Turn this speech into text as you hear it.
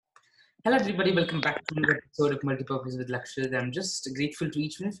Hello, everybody. Welcome back to another episode of Multipurpose with Lakshya. I'm just grateful to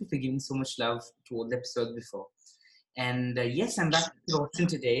each one of you for giving so much love to all the episodes before. And yes, I'm back with Roshan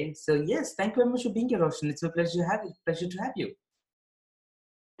today. So yes, thank you very much for being here, Roshan. It's a pleasure to have you.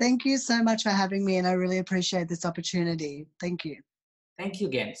 Thank you so much for having me, and I really appreciate this opportunity. Thank you. Thank you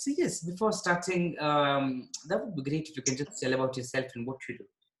again. So yes, before starting, that would be great if you can just tell about yourself and what you do.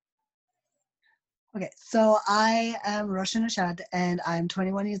 Okay, so I am Roshan Ashad, and I'm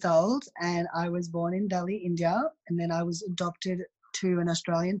 21 years old, and I was born in Delhi, India, and then I was adopted to an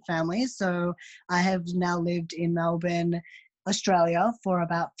Australian family. So I have now lived in Melbourne, Australia for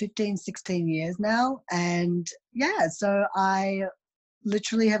about 15, 16 years now. And yeah, so I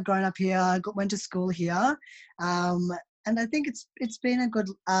literally have grown up here. Went to school here, and I think it's been a good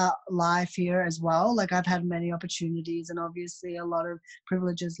life here as well. Like I've had many opportunities and obviously a lot of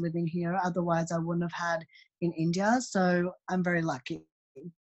privileges living here. Otherwise, I wouldn't have had in India. So I'm very lucky.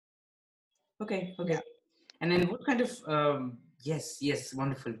 Okay, Yeah. okay. And then what kind of yes,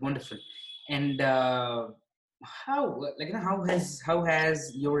 wonderful, wonderful. And how how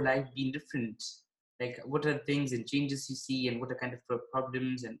has your life been different? Like what are the things and changes you see, and what are kind of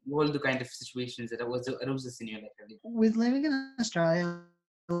problems and all the kind of situations that aroses in your life every day? With living in Australia,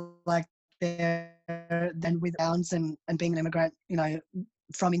 like there, then with bounds and being an immigrant,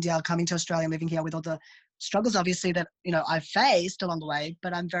 from India, coming to Australia and living here with all the struggles, obviously, that, I've faced along the way,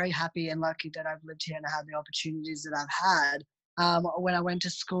 but I'm very happy and lucky that I've lived here and had the opportunities that I've had. When I went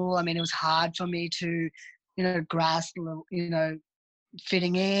to school, I mean, it was hard for me to, grasp,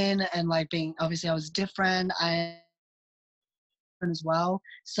 fitting in and like being, obviously I was different. I as well.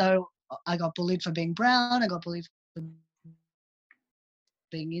 So I got bullied for being brown. I got bullied for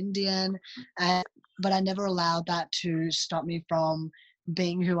being Indian, and but I never allowed that to stop me from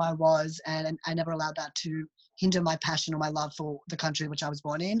being who I was, and I never allowed that to hinder my passion or my love for the country which I was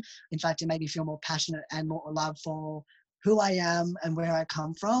born in. In fact, it made me feel more passionate and more love for who I am and where I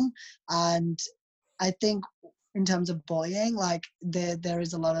come from. And I think in terms of bullying, like there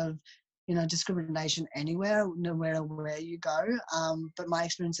is a lot of discrimination anywhere, no matter where you go. But my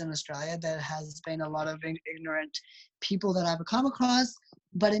experience in Australia, there has been a lot of ignorant people that I've come across.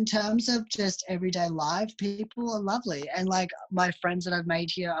 But in terms of just everyday life, people are lovely, and like my friends that I've made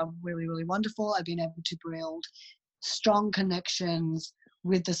here are really, really wonderful. I've been able to build strong connections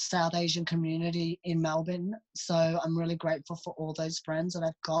with the South Asian community in Melbourne. So I'm really grateful for all those friends that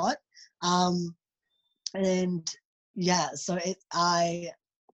I've got. Um, and yeah, so it,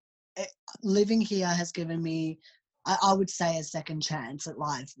 living here has given me, I would say, a second chance at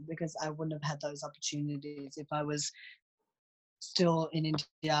life, because I wouldn't have had those opportunities if I was still in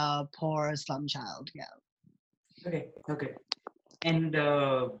India, poor slum child. Yeah. Okay, okay. And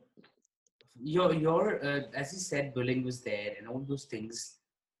your as you said, bullying was there and all those things.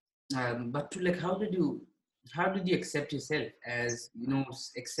 But to like, how did you accept yourself as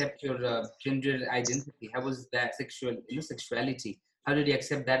accept your gender identity? How was that sexuality? How did you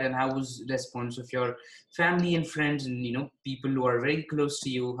accept that, and how was the response of your family and friends and people who are very close to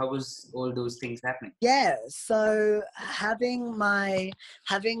you? How was all those things happening? Yeah. So having the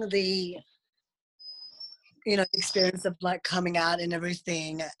experience of like coming out and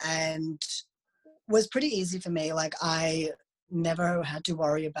everything, and was pretty easy for me. Like I never had to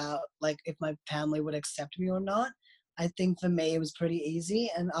worry about like if my family would accept me or not. I think for me it was pretty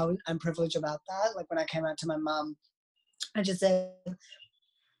easy, and I'm privileged about that. Like when I came out to my mum, I just said,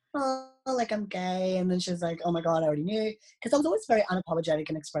 "Oh, like I'm gay," and then she was like, "Oh my god, I already knew," because I was always very unapologetic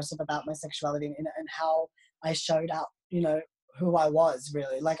and expressive about my sexuality and how I showed out. Who I was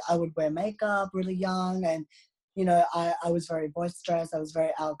really. Like I would wear makeup really young, and I was very boisterous. I was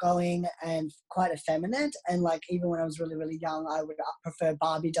very outgoing and quite effeminate. And like even when I was really, really young, I would prefer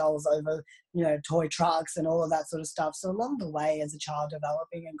Barbie dolls over, toy trucks and all of that sort of stuff. So along the way, as a child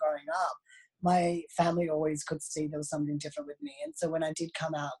developing and growing up, my family always could see there was something different with me. And so when I did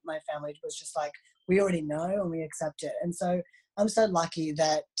come out, my family was just like, we already know and we accept it. And so I'm so lucky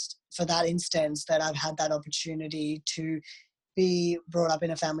that for that instance that I've had that opportunity to be brought up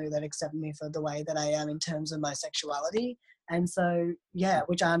in a family that accepted me for the way that I am in terms of my sexuality. And so, yeah,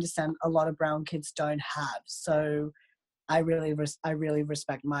 which I understand a lot of brown kids don't have. So I really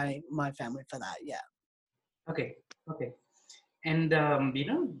respect my family for that. Yeah. Okay, okay. And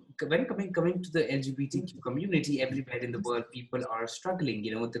when coming to the LGBTQ community, everywhere in the world, people are struggling.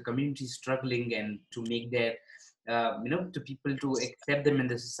 The community is struggling, and to make their, to people to accept them in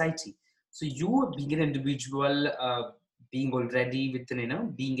the society. So you being an individual, being already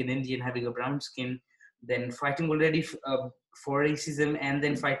within, being an Indian, having a brown skin, then fighting already for racism, and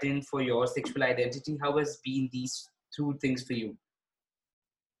then fighting for your sexual identity. How has been these two things for you?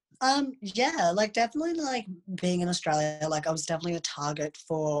 Yeah, like definitely like being in Australia, like I was definitely a target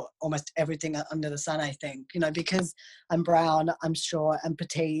for almost everything under the sun, I think, because I'm brown, I'm short, I'm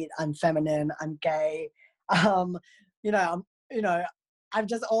petite, I'm feminine, I'm gay. Um, I'm, you know, I'm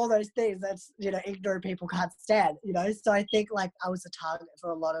just all those things that's, ignorant people can't stand. So I think like I was a target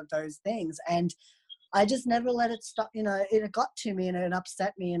for a lot of those things. And I just never let it stop. It got to me and it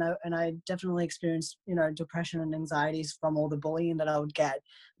upset me, and I definitely experienced, depression and anxieties from all the bullying that I would get.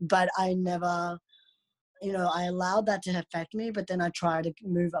 But I never, I allowed that to affect me, but then I try to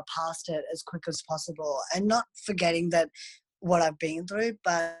move past it as quick as possible and not forgetting that what I've been through,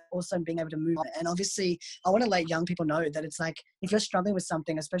 but also being able to move on. And obviously, I want to let young people know that it's like if you're struggling with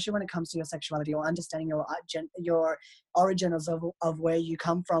something, especially when it comes to your sexuality or understanding your origins of where you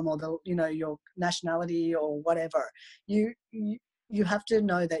come from, or your nationality or whatever, you have to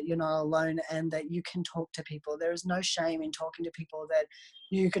know that you're not alone and that you can talk to people. There is no shame in talking to people that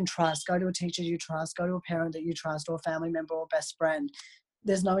you can trust. Go to a teacher you trust, go to a parent that you trust, or a family member or best friend.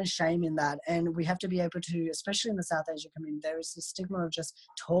 There's no shame in that. And we have to be able to, especially in the South Asian community, there is this stigma of just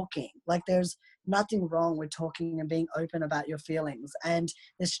talking. Like there's nothing wrong with talking and being open about your feelings. And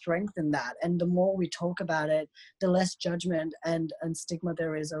there's strength in that. And the more we talk about it, the less judgment and stigma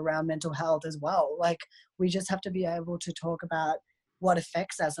there is around mental health as well. Like we just have to be able to talk about what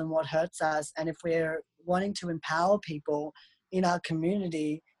affects us and what hurts us. And if we're wanting to empower people in our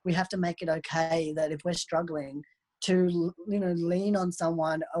community, we have to make it okay that if we're struggling to lean on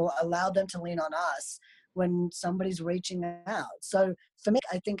someone or allow them to lean on us when somebody's reaching out. So for me,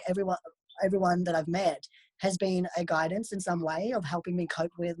 I think everyone that I've met has been a guidance in some way of helping me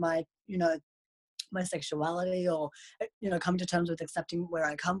cope with my sexuality, or coming to terms with accepting where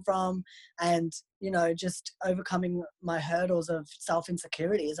I come from, and just overcoming my hurdles of self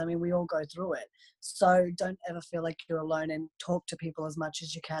insecurities. I mean, we all go through it, so don't ever feel like you're alone, and talk to people as much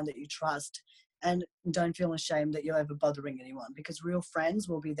as you can that you trust, and don't feel ashamed that you're ever bothering anyone, because real friends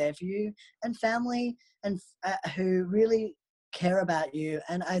will be there for you, and family, and who really care about you.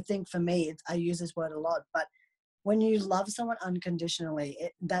 And I think for me, I use this word a lot, but when you love someone unconditionally,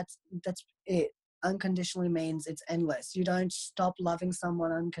 that's it. Unconditionally means it's endless. You don't stop loving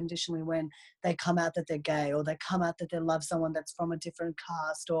someone unconditionally when they come out that they're gay, or they come out that they love someone that's from a different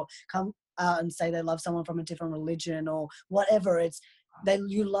caste, or come out and say they love someone from a different religion or whatever.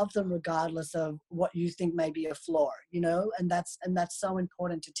 You love them regardless of what you think may be a flaw, and that's so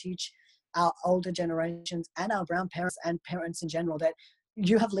important to teach our older generations and our brown parents and parents in general, that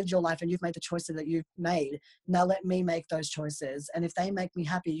you have lived your life and you've made the choices that you've made. Now let me make those choices. And if they make me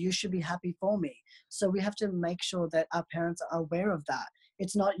happy, you should be happy for me. So we have to make sure that our parents are aware of that.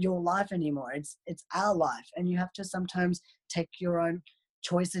 It's not your life anymore. It's our life. And you have to sometimes take your own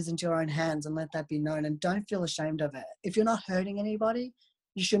choices into your own hands and let that be known. And don't feel ashamed of it. If you're not hurting anybody,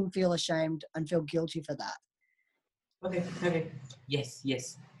 you shouldn't feel ashamed and feel guilty for that. Okay, okay. Yes,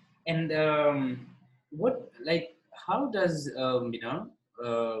 yes. And how does, uh,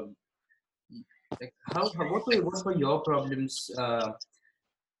 what were your problems? Uh,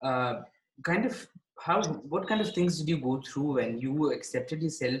 kind of, what kind of things did you go through when you accepted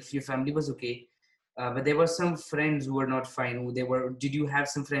yourself? Your family was okay, but there were some friends who were not fine. Did you have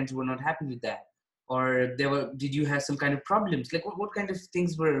some friends who were not happy with that? Or did you have some kind of problems? Like what kind of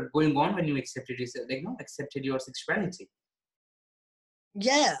things were going on when you accepted yourself, accepted your sexuality?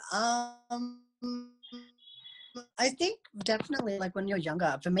 Yeah. I think definitely like when you're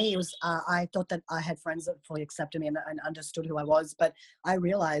younger, for me, it was, I thought that I had friends that fully accepted me and understood who I was. But I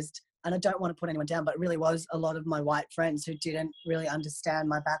realized, and I don't want to put anyone down, but it really was a lot of my white friends who didn't really understand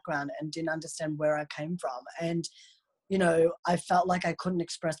my background and didn't understand where I came from. And, I felt like I couldn't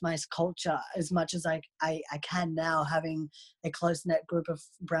express my culture as much as I can now, having a close knit group of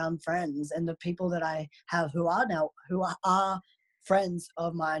brown friends, and the people that I have who are friends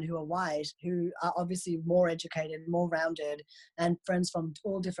of mine who are white, who are obviously more educated, more rounded, and friends from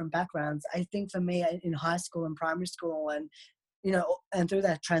all different backgrounds. I think for me in high school and primary school, and through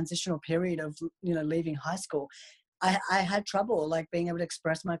that transitional period of, leaving high school, I had trouble like being able to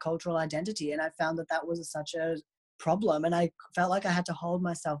express my cultural identity. And I found that was such a problem. And I felt like I had to hold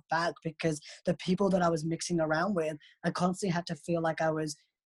myself back because the people that I was mixing around with, I constantly had to feel like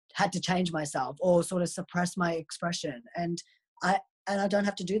had to change myself or sort of suppress my expression. I I don't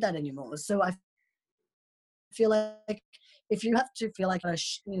have to do that anymore. So I feel like if you have to feel like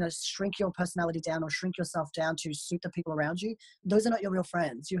shrink your personality down or shrink yourself down to suit the people around you, those are not your real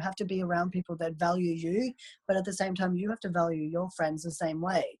friends. You have to be around people that value you, but at the same time you have to value your friends the same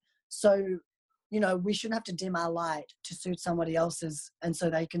way. So we shouldn't have to dim our light to suit somebody else's and so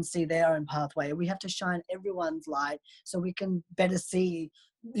they can see their own pathway. We have to shine everyone's light so we can better see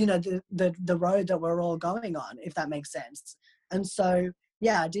the road that we're all going on, if that makes sense. And so,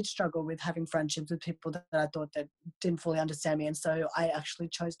 yeah, I did struggle with having friendships with people that I thought that didn't fully understand me. And so I actually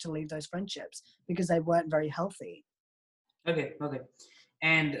chose to leave those friendships because they weren't very healthy. Okay, okay.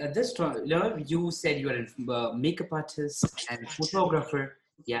 And you said you are a makeup artist and photographer,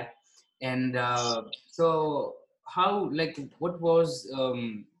 yeah. And so, how did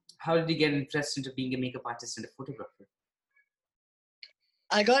you get interested into being a makeup artist and a photographer?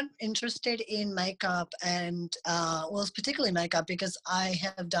 I got interested in makeup and, well, particularly makeup because I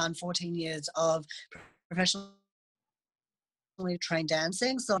have done 14 years of professional trained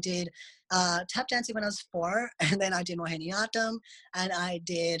dancing. So I did tap dancing when I was 4, and then I did Mohiniyattam, and I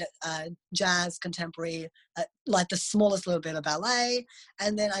did jazz, contemporary, like the smallest little bit of ballet,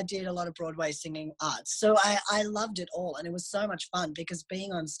 and then I did a lot of Broadway singing arts. So I loved it all, and it was so much fun because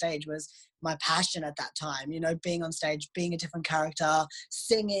being on stage was my passion at that time. Being on stage, being a different character,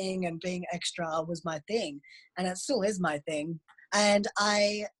 singing and being extra was my thing, and it still is my thing. And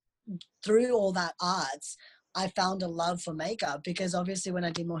through all that arts, I found a love for makeup because obviously when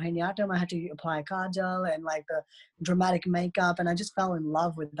I did Mohiniyattam, I had to apply kajal and like the dramatic makeup, and I just fell in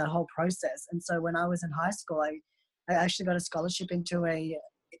love with that whole process. And so when I was in high school, I actually got a scholarship into a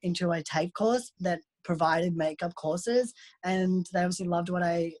TAFE course that provided makeup courses, and they obviously loved what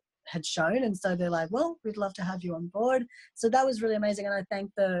I had shown, and so they're like, well, we'd love to have you on board. So that was really amazing, and I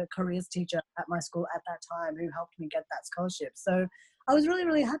thank the careers teacher at my school at that time who helped me get that scholarship. So I was really,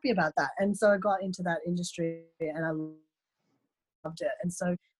 really happy about that. And so I got into that industry and I loved it. And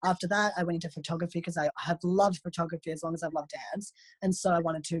so after that, I went into photography because I have loved photography as long as I've loved dance. And so I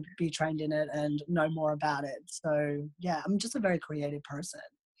wanted to be trained in it and know more about it. So yeah, I'm just a very creative person.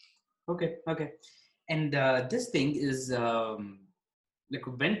 Okay, okay. And this thing is like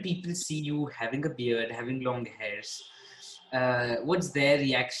when people see you having a beard, having long hairs, what's their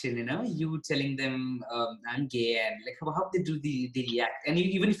reaction? You telling them I'm gay, and like how they react? And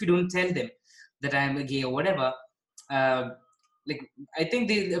even if you don't tell them that I'm a gay or whatever, uh, like I think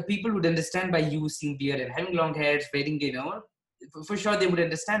the people would understand by you seeing beard and having long hairs, wearing, for sure they would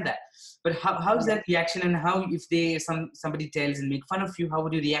understand that. But how's that reaction, and how if somebody tells and make fun of you, how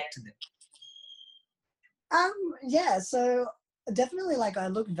would you react to them? Yeah, so definitely like I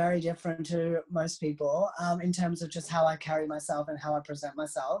look very different to most people in terms of just how I carry myself and how I present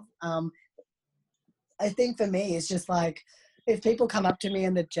myself. I think for me, it's just like if people come up to me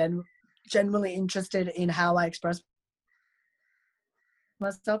and they're genuinely interested in how I express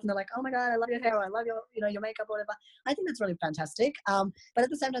myself and they're like, oh my God, I love your hair, or I love your makeup, or whatever. I think that's really fantastic. But at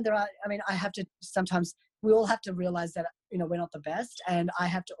the same time, I have to sometimes, we all have to realize that, we're not the best. And I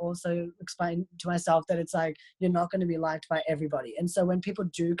have to also explain to myself that it's like, you're not going to be liked by everybody. And so when people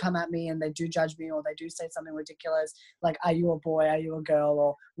do come at me and they do judge me, or they do say something ridiculous, like, are you a boy? Are you a girl?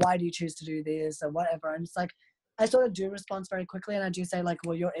 Or why do you choose to do this? Or whatever. And it's like, I sort of do respond very quickly. And I do say like,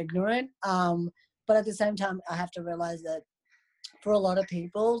 well, you're ignorant. But at the same time, I have to realize that for a lot of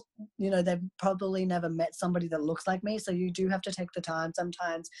people, they've probably never met somebody that looks like me. So you do have to take the time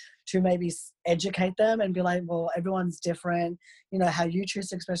sometimes to maybe educate them and be like, well, everyone's different. How you choose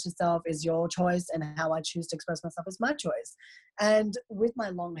to express yourself is your choice, and how I choose to express myself is my choice. And with my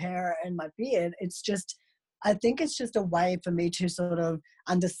long hair and my beard, I think it's just a way for me to sort of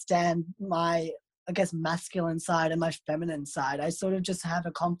understand my, I guess, masculine side and my feminine side. I sort of just have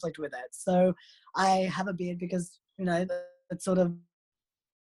a conflict with it. So I have a beard because, it's sort of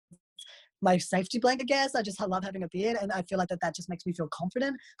my safety blanket, I guess. I love having a beard, and I feel like that just makes me feel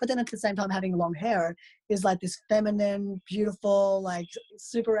confident. But then at the same time, having long hair is like this feminine, beautiful, like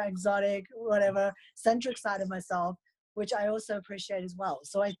super exotic, whatever, centric side of myself, which I also appreciate as well.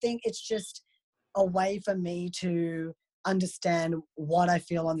 So I think it's just a way for me to understand what I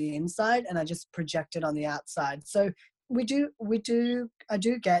feel on the inside, and I just project it on the outside. So I do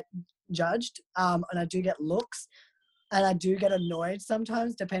get judged, and I do get looks, and I do get annoyed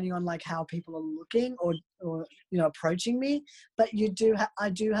sometimes depending on like how people are looking or approaching me. But I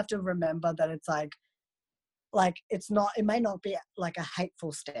do have to remember that it's like it may not be like a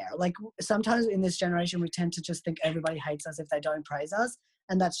hateful stare. Like sometimes in this generation, we tend to just think everybody hates us if they don't praise us.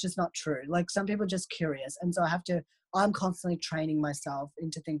 And that's just not true. Like some people are just curious. And so I'm constantly training myself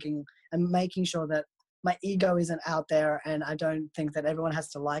into thinking and making sure that my ego isn't out there, and I don't think that everyone has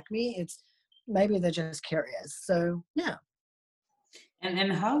to like me. It's maybe they're just curious. So yeah.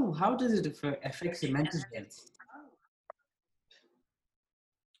 And how does it affect your mental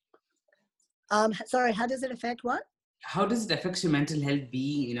health? Sorry, how does it affect what? How does it affect your mental health?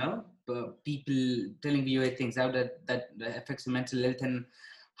 People telling you things, how that affects your mental health, and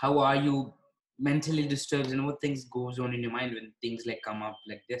how are you mentally disturbs, what things goes on in your mind when things like come up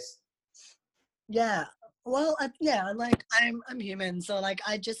like this? Yeah. Well, yeah, like I'm human, so like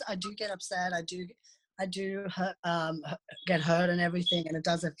I do get upset. I do hurt, get hurt and everything, and it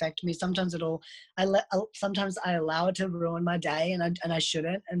does affect me. Sometimes sometimes I allow it to ruin my day, and I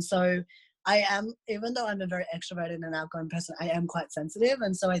shouldn't. And so I am, even though I'm a very extroverted and outgoing person, I am quite sensitive,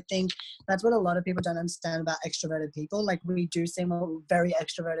 and so I think that's what a lot of people don't understand about extroverted people. Like we do seem very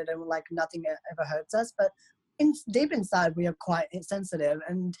extroverted, and like nothing ever hurts us, but deep inside we are quite sensitive,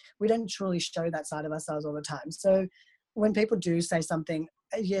 and we don't truly show that side of ourselves all the time. So when people do say something,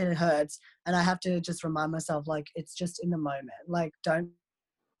 yeah, it hurts, and I have to just remind myself, like, it's just in the moment, like, don't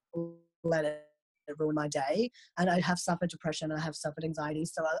let it ruin my day. And I have suffered depression and I have suffered anxiety,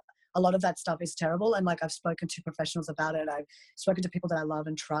 so a lot of that stuff is terrible. And like, I've spoken to professionals about it. I've spoken to people that I love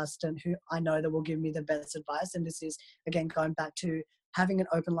and trust and who I know that will give me the best advice. And this is, again, going back to having an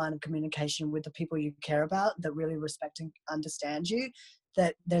open line of communication with the people you care about that really respect and understand you,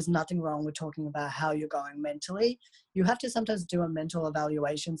 that there's nothing wrong with talking about how you're going mentally. You have to sometimes do a mental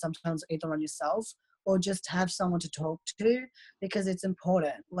evaluation, sometimes either on yourself or just have someone to talk to, because it's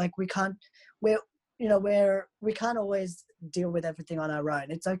important. Like we can't always deal with everything on our own.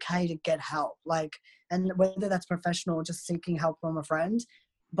 It's okay to get help, like, and whether that's professional or just seeking help from a friend,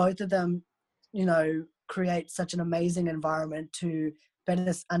 both of them, create such an amazing environment to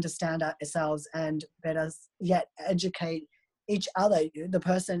better understand ourselves and better yet educate each other, the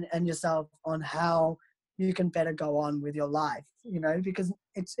person and yourself, on how you can better go on with your life, because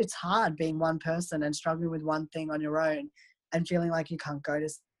it's hard being one person and struggling with one thing on your own and feeling like you can't go to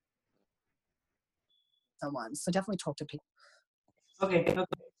someone. So definitely talk to people. Okay.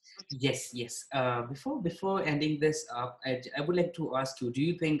 Yes, yes. Before ending this up, I would like to ask you, do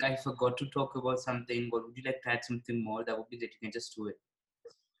you think I forgot to talk about something, or would you like to add something more? That would be that you can just do it.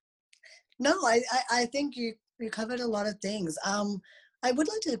 No, I think you covered a lot of things. I would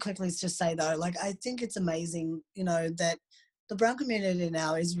like to quickly just say though, like, I think it's amazing, that the brown community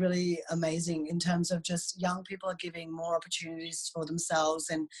now is really amazing in terms of just young people are giving more opportunities for themselves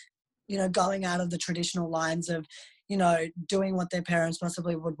and, going out of the traditional lines of, doing what their parents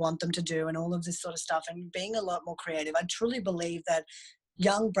possibly would want them to do and all of this sort of stuff, and being a lot more creative. I truly believe that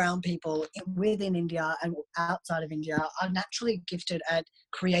young brown people within India and outside of India are naturally gifted at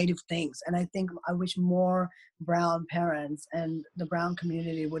creative things. And I wish more brown parents and the brown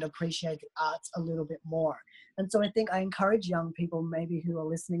community would appreciate the arts a little bit more. And so I think I encourage young people maybe who are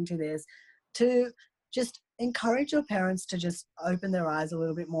listening to this to just encourage your parents to just open their eyes a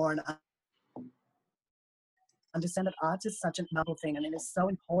little bit more and understand that art is such a novel thing and it is so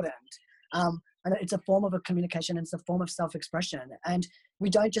important. And it's a form of a communication, and it's a form of self-expression. And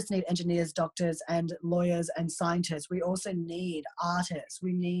we don't just need engineers, doctors, and lawyers and scientists. We also need artists.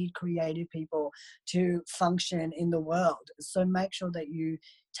 We need creative people to function in the world. So make sure that you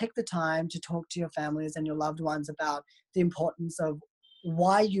take the time to talk to your families and your loved ones about the importance of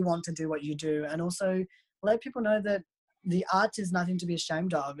why you want to do what you do, and also let people know that the arts is nothing to be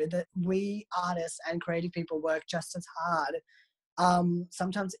ashamed of, that we artists and creative people work just as hard,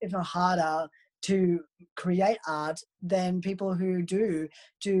 sometimes if not harder, to create art than people who do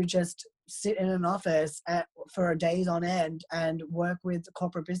to just sit in an office for days on end and work with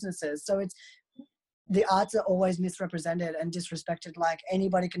corporate businesses. So the arts are always misrepresented and disrespected, like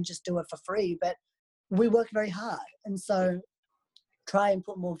anybody can just do it for free, but we work very hard. And so try and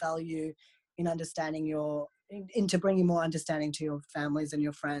put more value in understanding into bringing more understanding to your families and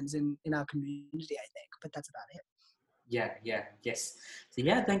your friends in our community, I think. But that's about it. Yeah, yes. So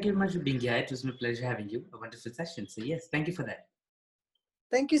yeah, thank you very much for being here. It was my pleasure having you. A wonderful session. So yes, thank you for that.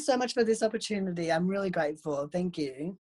 Thank you so much for this opportunity. I'm really grateful. Thank you.